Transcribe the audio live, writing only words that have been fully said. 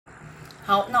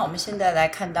好，那我们现在来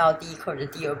看到第一课的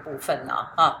第二部分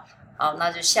了啊。好，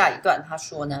那就下一段他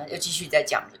说呢，又继续在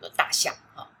讲这个大象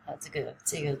啊。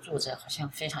这个作者好像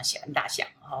非常喜欢大象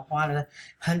啊，花了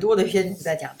很多的篇幅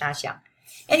在讲大象。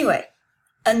Anyway,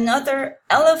 another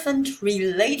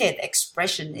elephant-related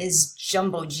expression is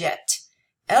jumbo jet.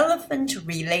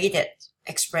 Elephant-related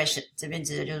expression 这边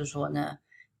指的就是说呢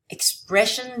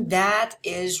 ，expression that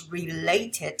is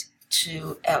related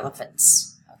to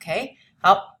elephants. OK，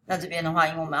 好。那这边的话，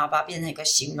因为我们要把它变成一个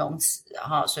形容词，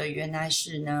哈，所以原来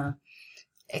是呢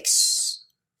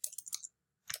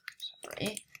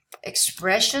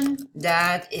expression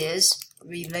that is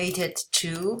related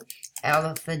to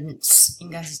elephants， 应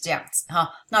该是这样子哈。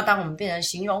那当我们变成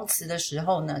形容词的时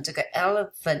候呢，这个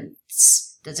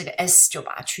elephants 的这个 s 就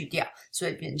把它去掉，所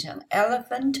以变成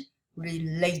elephant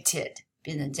related，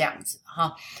 变成这样子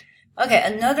哈。Okay,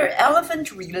 another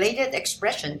elephant related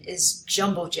expression is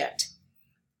jumbo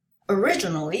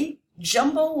jet.Originally,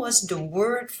 jumbo was the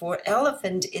word for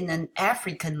elephant in an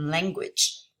African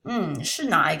language. 是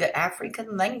哪一个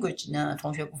African language 呢？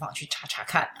同学不妨去查查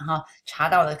看哈，查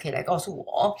到了可以来告诉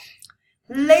我。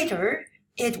Later,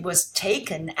 it was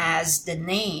taken as the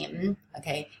name.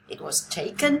 Okay, it was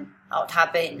taken. 好，它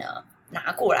被呢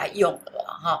拿过来用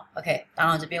了哈。OK， 当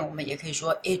然这边我们也可以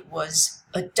说 it was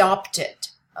adopted.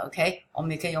 OK， 我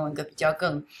们也可以用一个比较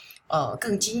更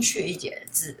精确一点的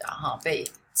字哈，被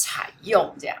采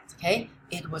用这样子 ，OK？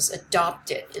 It was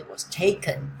adopted, it was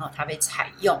taken， 它被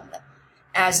采用了。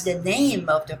As the name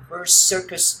of the first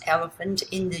circus elephant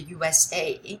in the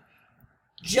USA,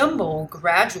 Jumbo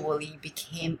gradually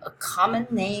became a common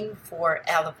name for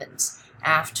elephants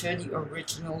after the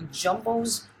original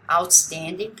Jumbo's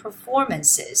outstanding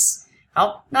performances.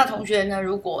 好，那同学呢？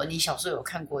如果你小时候有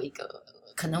看过一个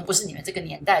可能不是你们这个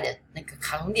年代的那个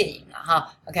卡通电影了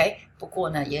哈 ，OK？ 不过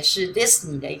呢，也是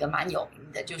Disney 的一个蛮有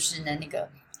名的，就是呢那个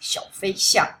小飞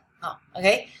象啊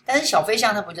 ，OK？ 但是小飞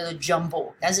象它不叫做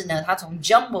Jumbo， 但是呢，它从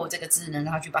Jumbo 这个字呢，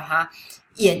它去把它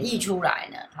演绎出来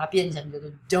呢，它变成叫做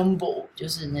Dumbo， 就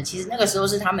是呢，其实那个时候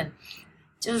是他们，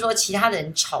就是说其他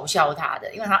人嘲笑他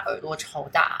的，因为他耳朵超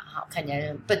大，哈，看起来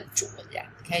很笨拙这样，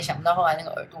可以想不到后来那个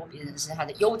耳朵变成是他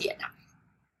的优点啊。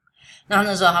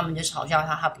那时候他们就嘲笑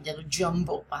他，他不叫做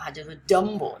Jumbo 啊，他叫做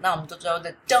Dumbo。那我们都知道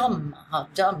的 dumb 嘛，哈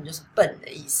 ，dumb 就是笨的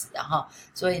意思，然后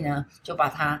所以呢就把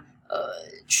它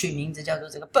取名字叫做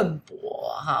这个笨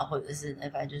拙哈，或者是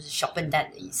反正就是小笨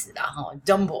蛋的意思，然后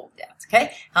Dumbo 这样子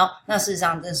 ，OK？ 好，那事实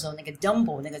上那时候那个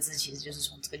Dumbo 那个字其实就是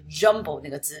从这个 Jumbo 那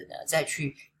个字呢再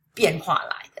去变化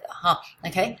来的了哈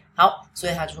 ，OK？ 好，所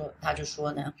以他就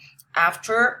说呢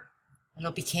 ，It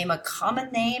became a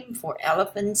common name for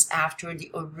elephants after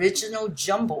the original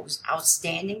Jumbo's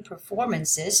outstanding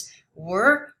performances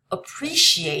were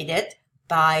appreciated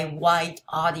by wide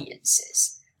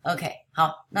audiences. OK，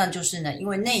 好，那就是呢，因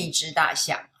为那一只大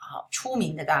象，好，出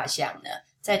名的大象呢，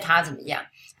在它怎么样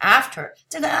 ？After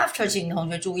这个 after， 请同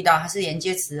学注意到它是连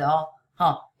接词哦，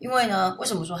好，因为呢，为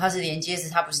什么说它是连接词，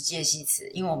它不是介系词？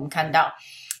因为我们看到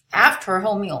after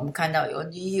后面我们看到有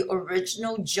the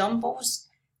original Jumbo's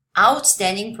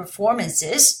outstanding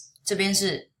performances， 这边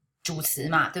是主词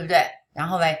嘛，对不对？然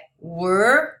后嘞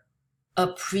were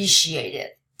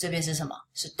appreciated， 这边是什么？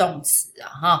是动词啊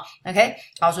哈 ，OK，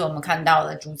 好，所以我们看到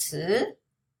了主词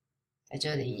在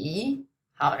这里，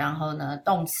好，然后呢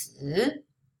动词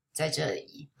在这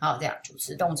里，好，这样主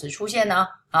词动词出现呢，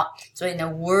好，所以呢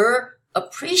were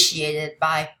appreciated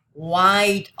by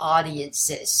wide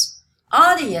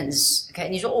audiences。Audience， OK，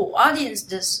 你说audience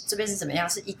的这边是怎么样？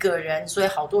是一个人，所以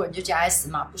好多人就加 s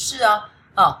吗？不是啊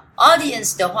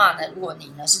，audience 的话呢，如果你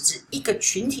呢是指一个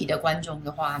群体的观众的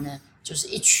话呢，就是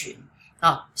一群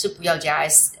啊，是不要加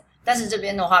s 的。但是这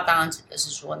边的话，当然指的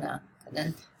是说呢，可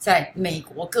能在美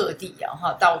国各地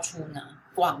啊，到处呢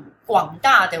广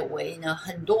大的为呢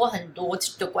很多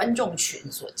的观众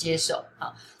群所接受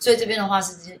啊，所以这边的话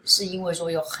是因为说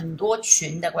有很多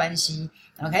群的关系。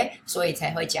OK， 所以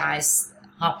才会加 s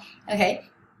好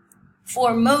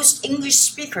OK。For most English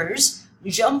speakers,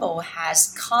 Jumbo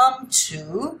has come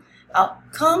to 好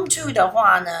come to 的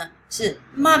话呢是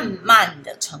慢慢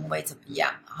的成为怎么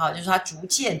样？好，就是它逐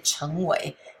渐成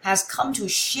为 has come to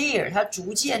share， 它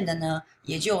逐渐的呢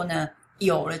也就呢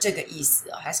有了这个意思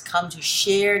has come to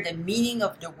share the meaning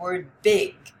of the word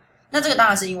big。那这个当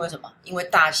然是因为什么？因为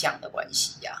大象的关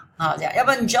系呀，好这样，要不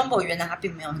然 Jumbo 原来它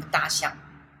并没有那个大象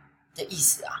的意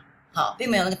思啊，好，并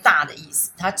没有那个大的意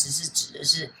思，它只是指的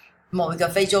是某一个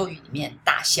非洲语里面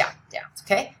大象这样子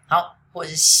 ，OK？ 好，或者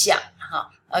是像哈。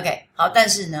OK， 好，但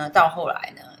是呢，到后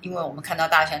来呢，因为我们看到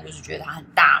大象就是觉得它很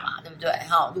大嘛，对不对？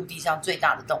哈，陆地上最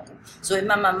大的动物，所以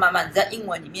慢慢在英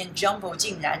文里面 ，jumbo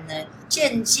竟然呢，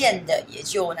渐渐的也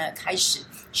就呢开始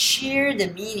share the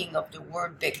meaning of the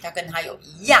word big， 它跟它有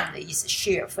一样的意思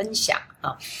 ，share 分享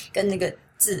哈，跟那个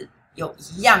字有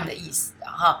一样的意思的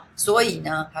哈。所以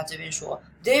呢，他这边说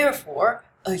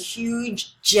 ，therefore。A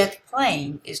huge jet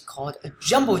plane is called a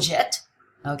jumbo jet.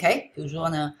 OK， 比如说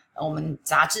呢，我们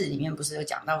杂志里面不是有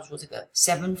讲到说这个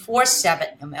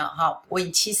747有没有？哈，波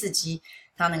音747，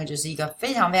它那个就是一个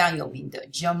非常非常有名的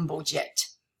jumbo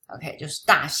jet。OK， 就是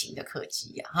大型的客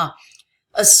机啊，哈。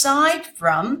Aside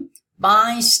from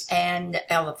mice and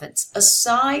elephants,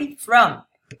 aside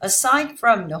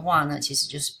from 的话呢，其实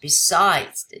就是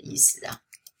besides 的意思啊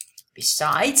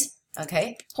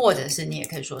 ，besides。OK， 或者是你也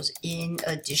可以说是 in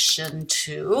addition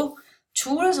to，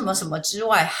 除了什么什么之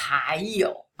外还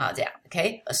有啊这样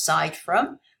OK，aside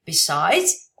from,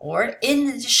 besides, or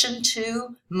in addition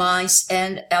to mice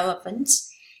and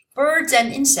elephants, birds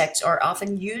and insects are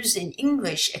often used in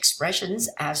English expressions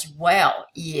as well，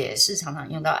 也是常常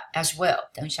用到 as well，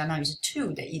 等于相当于是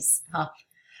to 的意思哈。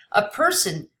A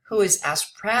person who is as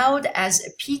proud as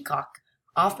a peacock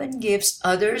often gives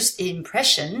others the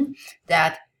impression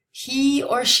that he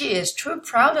or she is too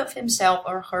proud of himself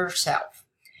or herself.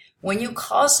 When you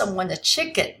call someone a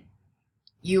chicken,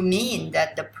 you mean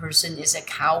that the person is a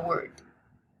coward.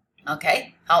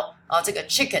 OK， 好，这个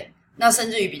chicken， 那甚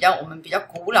至于我们比较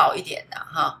古老一点的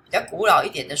哈，比较古老一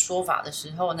点的说法的时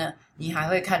候呢，你还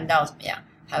会看到怎么样？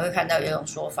还会看到有一种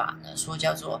说法呢，说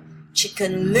叫做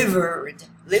chicken liver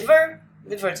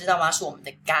知道吗？是我们的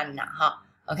肝呐哈。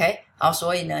OK， 好，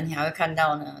所以呢，你还会看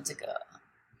到呢这个。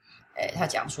他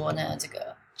讲说呢，这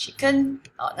个 chicken，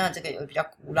 那这个有比较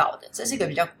古老的，这是一个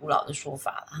比较古老的说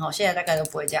法了哈。现在大概都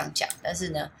不会这样讲，但是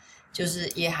呢，就是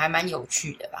也还蛮有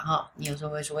趣的吧哈。你有时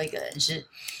候会说一个人是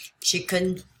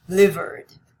chicken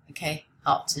livered，OK，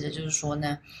 好，指的就是说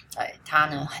呢，他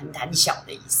呢很胆小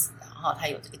的意思哈，他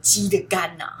有这个鸡的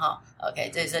肝呐哈。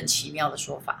OK， 这是很奇妙的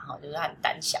说法哈，就是他很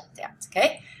胆小这样子。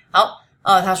OK， 好，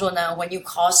他说呢 ，When you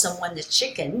call someone the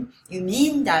chicken, you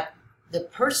mean that。The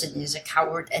person is a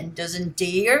coward and doesn't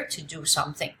dare to do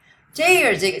something.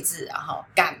 Dare 这个字啊，哈，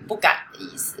敢不敢的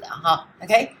意思啊，哈。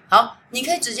OK， 好，你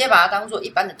可以直接把它当做一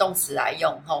般的动词来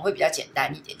用，哈，会比较简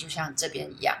单一点，就像这边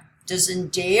一样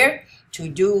 ，doesn't dare to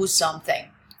do something.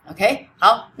 OK，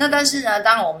 好，那但是呢，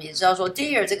当然我们也知道说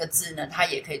dare 这个字呢，它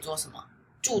也可以做什么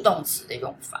助动词的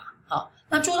用法，好，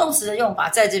那助动词的用法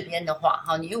在这边的话，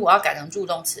好，你如果要改成助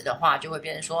动词的话，就会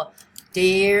变成说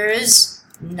dares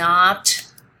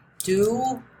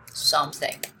not。Do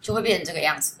something 就会变成这个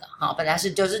样子的，好，本来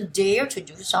是 doesn't dare to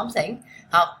do something，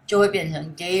 好，就会变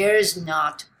成 dares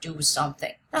not do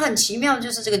something。那很奇妙，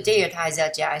就是这个 dare 它还是要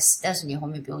加 s， 但是你后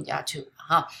面不用加 to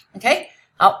哈。OK，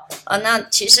 好那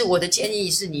其实我的建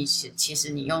议是其实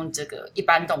你用这个一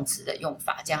般动词的用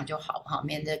法，这样就好哈，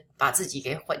免得把自己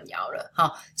给混淆了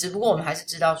哈。只不过我们还是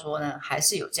知道说呢，还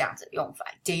是有这样子的用法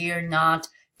 ，dare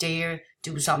not。Dare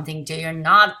do something, dare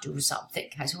not do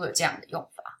something， 还是会有这样的用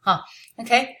法哈。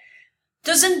OK，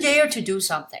 doesn't dare to do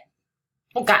something，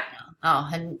 不敢啊，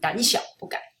很胆小，不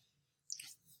敢。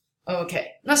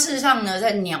OK， 那事实上呢，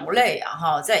在鸟类啊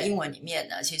哈，在英文里面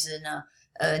呢，其实呢，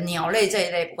鸟类这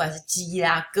一类，不管是鸡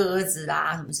啦、鸽子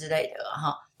啦什么之类的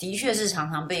哈，的确是常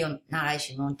常被拿来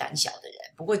形容胆小的人。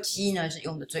不过鸡呢是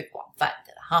用的最广泛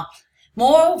的哈。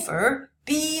Moreover。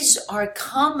Bees are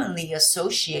commonly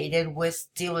associated with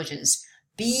diligence.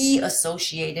 Be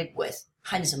associated with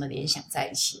和什么联想在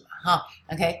一起嘛？哈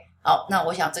 ，OK， 好，那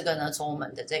我想这个呢，从我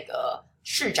们的这个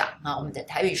市长啊，我们的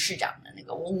台北市长的那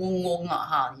个嗡嗡嗡啊，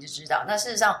哈，你就知道。那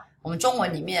事实上，我们中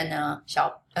文里面呢，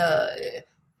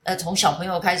从小朋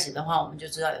友开始的话，我们就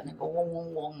知道有那个嗡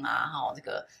嗡嗡啊，哈，这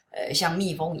个像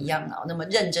蜜蜂一样啊，那么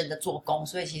认真的做工，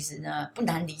所以其实呢不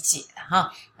难理解的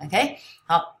哈。OK，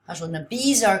 好，他说呢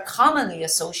 ，Bees are commonly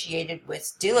associated with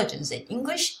diligence in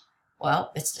English.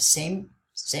 Well, it's the same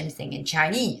thing in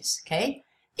Chinese. Okay,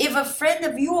 if a friend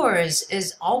of yours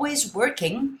is always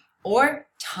working or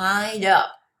tied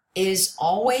up, is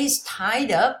always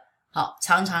tied up， 好，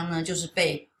常常呢就是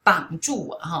被绑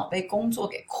住了哈，被工作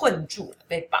给困住了，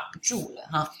被绑住了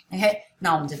哈。OK，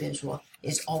 那我们这边说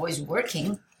is always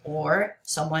working or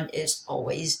someone is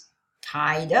always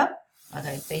tied up，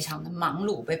 OK， 非常的忙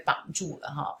碌，被绑住了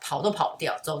哈，跑都跑不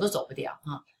掉，走都走不掉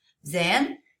哈。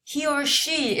Then he or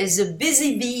she is a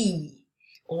busy bee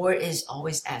or is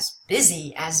always as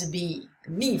busy as a bee，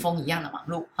 跟蜜蜂一样的忙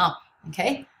碌哈。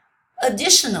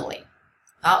OK，additionally。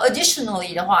好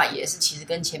 ，additionally 的话也是其实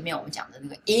跟前面我们讲的那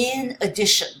个 in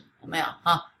addition 有没有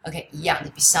哈 ？OK 一样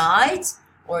的 ，besides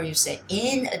or you say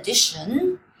in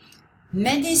addition,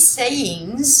 many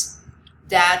sayings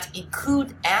that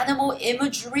include animal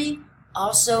imagery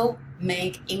also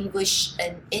make English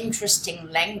an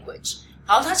interesting language.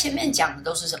 好，它前面讲的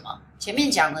都是什么？前面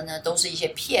讲的呢，都是一些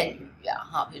片语啊，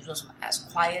哈，比如说什么 as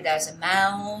quiet as a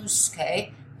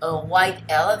mouse，OK， a white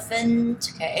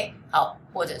elephant，OK， 好，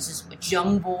或者是什么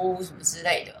jumbo 什么之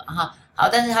类的哈。好，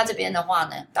但是它这边的话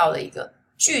呢，到了一个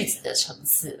句子的层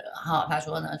次了哈。他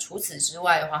说呢，除此之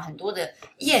外的话，很多的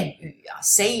谚语啊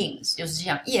 ，sayings 就是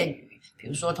像谚语，比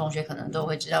如说同学可能都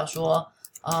会知道说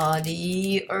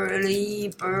，the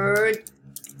early bird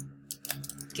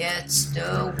gets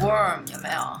the worm 有没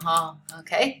有哈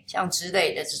 ？OK， 像之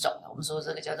类的这种的，我们说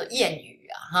这个叫做谚语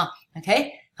啊哈。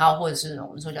OK， 好，或者是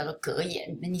我们说叫做格言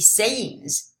 ，many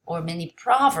sayings or many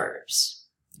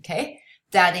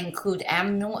proverbs。OK，that include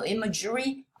animal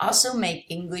imagery also make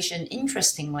English an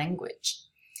interesting language.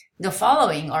 The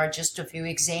following are just a few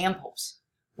examples.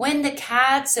 When the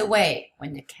cat's away,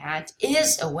 when the cat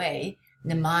is away,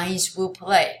 the mice will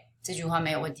play. 这句话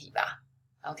没有问题吧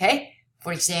 ？OK.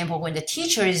 For example, when the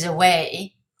teacher is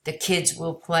away, the kids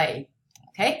will play.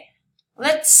 OK.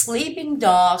 Let sleeping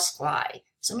dogs fly.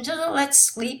 什么叫做 let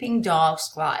sleeping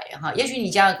dogs fly? 哈，也许你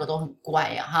家的狗都很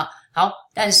乖啊，哈。好，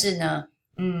但是呢，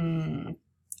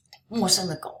陌生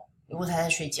的狗如果它在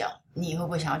睡觉，你会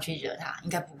不会想要去惹它？应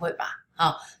该不会吧？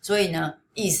好，所以呢，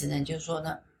意思呢就是说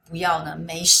呢，不要呢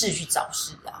没事去找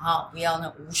事的哈，不要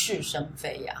呢无事生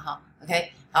非呀哈。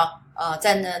OK， 好，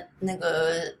在那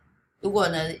个如果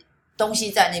呢东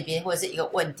西在那边或者是一个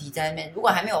问题在那边，如果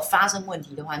还没有发生问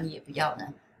题的话，你也不要呢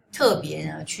特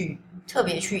别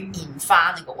去引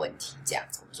发那个问题，这样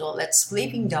子。我们说 Let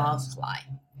sleeping dogs fly。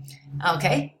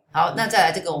OK。好，那再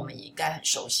来这个我们也应该很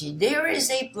熟悉。There is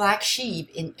a black sheep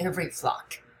in every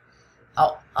flock。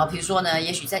好，比如说呢，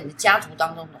也许在你的家族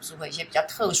当中总是会有一些比较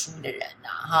特殊的人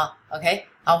啊，哈 ，OK，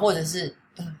 好，或者是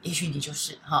也许你就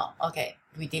是哈 ，OK，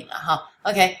 不一定了哈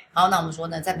 ，OK， 好，那我们说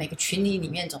呢，在每个群体里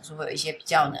面总是会有一些比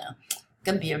较呢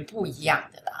跟别人不一样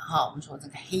的啦，哈，我们说这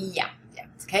个黑羊这样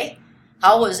子 ，OK，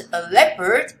 好，或者是 a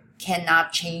leopard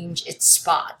cannot change its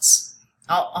spots。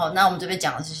好那我们这边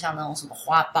讲的是像那种什么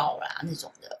花豹啦那种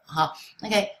的哈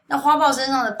 ，OK， 那花豹身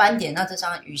上的斑点，那这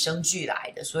上与生俱来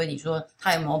的，所以你说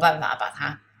它有没有办法把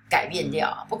它改变掉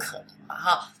啊？不可能嘛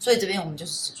哈，所以这边我们就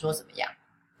是指说怎么样，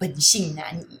本性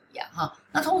难移呀哈。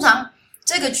那通常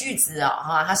这个句子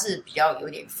哈，它是比较有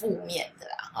点负面的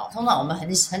啦哈。通常我们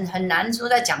很难说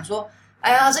在讲说，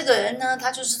哎呀，这个人呢，他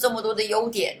就是这么多的优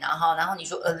点哈，然后你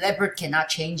说 a leopard cannot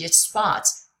change its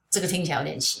spots。这个听起来有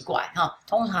点奇怪哈，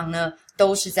通常呢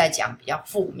都是在讲比较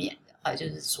负面的就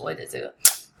是所谓的这个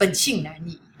本性难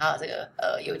移这个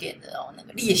有点的那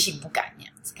个烈性不改那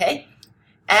样子 ，OK？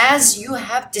 As you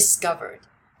have discovered,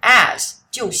 as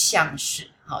就像是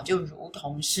就如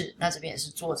同是，那这边也是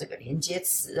做这个连接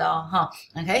词哈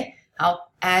 ，OK？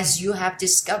 好 ，As you have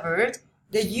discovered,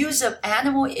 the use of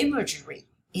animal imagery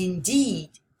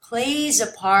indeed.Plays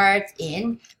a part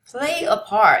in play a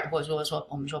part， 或者说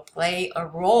我们说 play a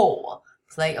role，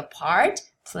 play a part，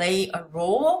 play a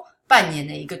role， 扮演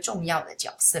了一个重要的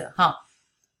角色哈。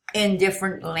In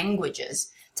different languages，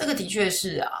 这个的确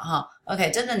是哈。OK，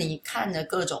 真的你看了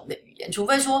各种的语言，除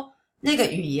非说那个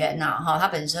语言它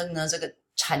本身呢这个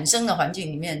产生的环境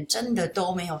里面真的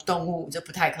都没有动物，这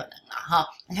不太可能啦哈。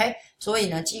OK， 所以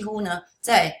呢几乎呢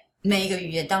在每一个语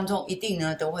言当中一定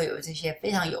呢都会有这些非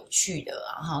常有趣的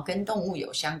跟动物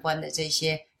有相关的这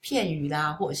些片语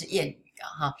啦或者是谚语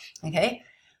哈 OK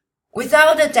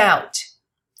without a doubt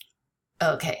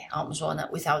OK 我们说呢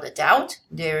without a doubt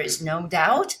there is no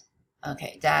doubt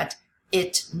OK that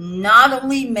it not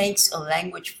only makes a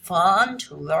language fun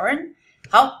to learn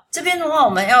好这边的话我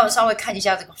们要稍微看一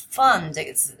下这个 fun 这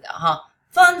个字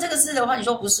fun 这个字的话你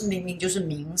说不是明明就是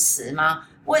名词吗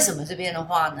为什么这边的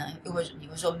话呢？因为你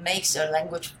会说 makes a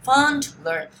language fun to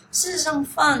learn。事实上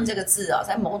 ，fun 这个字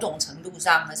在某种程度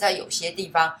上呢，在有些地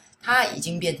方它已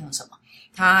经变成什么？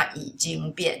它已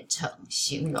经变成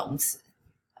形容词。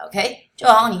OK， 就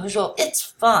好像你会说 it's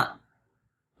fun，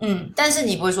 但是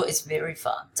你不会说 it's very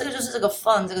fun。这个就是这个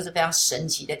fun 这个是非常神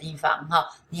奇的地方哈。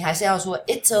你还是要说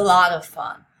it's a lot of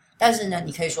fun， 但是呢，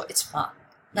你可以说 it's fun，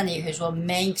 那你也可以说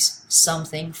makes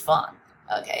something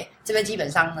fun。OK， 这边基本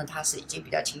上呢，它是已经比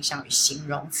较倾向于形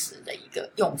容词的一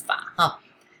个用法哈。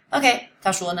OK，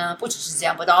 他说呢，不只是这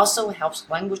样 ，but also helps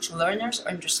language learners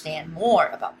understand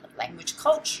more about the language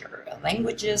culture, a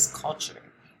language's culture.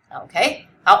 OK，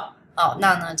 好，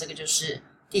那呢，这个就是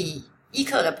第一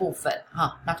课的部分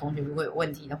哈。那同学如果有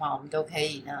问题的话，我们都可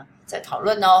以呢再讨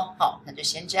论哦。好，那就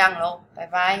先这样喽，拜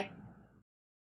拜。